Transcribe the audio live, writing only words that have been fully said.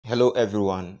Hello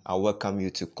everyone, I welcome you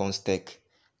to Constech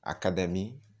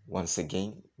Academy. Once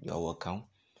again, you are welcome.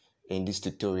 In this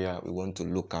tutorial, we want to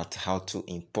look at how to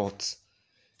import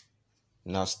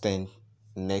NapsternetV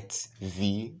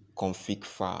Config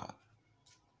File.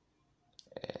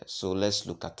 So let's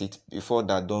look at it. Before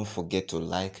that, don't forget to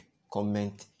like,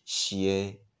 comment,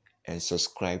 share, and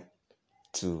subscribe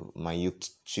to my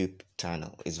YouTube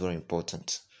channel. It's very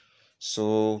important.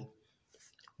 So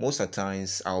most of the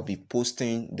times, I'll be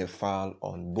posting the file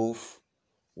on both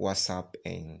WhatsApp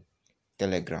and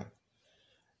Telegram.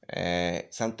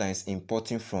 Sometimes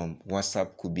importing from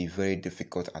WhatsApp could be very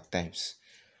difficult at times.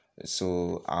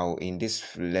 So in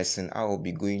this lesson, I will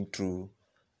be going through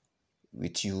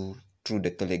with you through the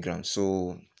Telegram.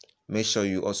 So make sure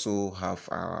you also have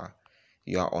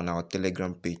you are on our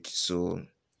Telegram page. So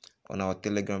on our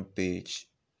Telegram page,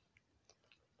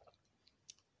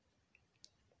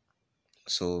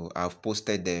 so I've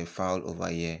posted the file over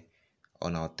here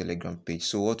on our Telegram page.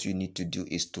 So what you need to do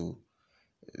is to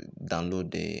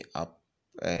download the app,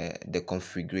 the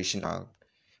configuration app.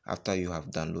 After you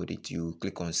have downloaded it, you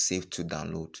click on save to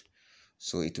download,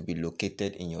 so it will be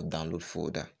located in your download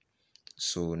folder.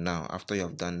 So now after you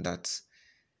have done that,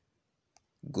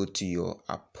 go to your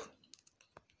app.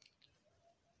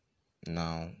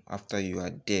 Now after you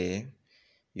are there,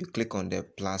 you click on the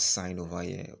plus sign over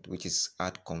here, which is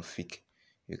add config.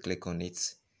 You click on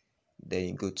it, then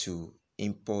you go to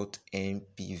import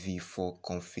npv4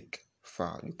 config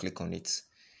file. You click on it,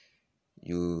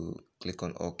 you click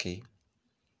on OK,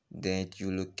 then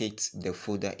you locate the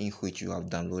folder in which you have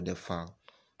downloaded the file.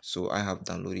 So I have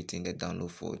downloaded it in the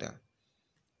download folder.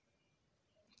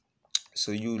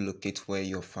 So you locate where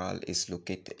your file is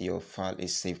located, your file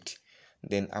is saved.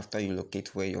 Then after you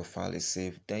locate where your file is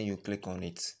saved, then you click on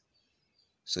it.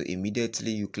 So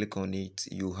immediately you click on it,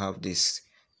 you have this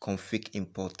config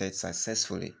imported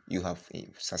successfully. You have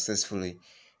successfully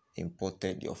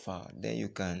imported your file. Then you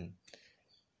can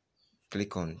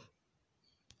click on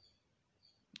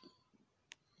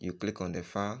the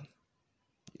file,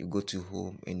 you go to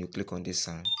home and you click on this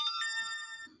sign.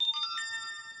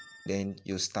 Then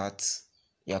you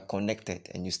are connected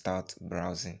and you start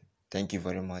browsing. Thank you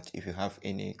very much. If you have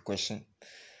any question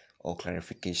or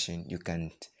clarification, you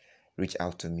can reach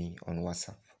out to me on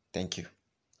WhatsApp. Thank you.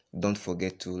 Don't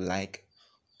forget to like,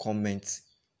 comment,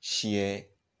 share,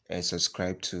 and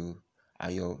subscribe to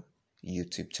our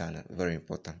YouTube channel. Very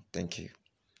important. Thank you.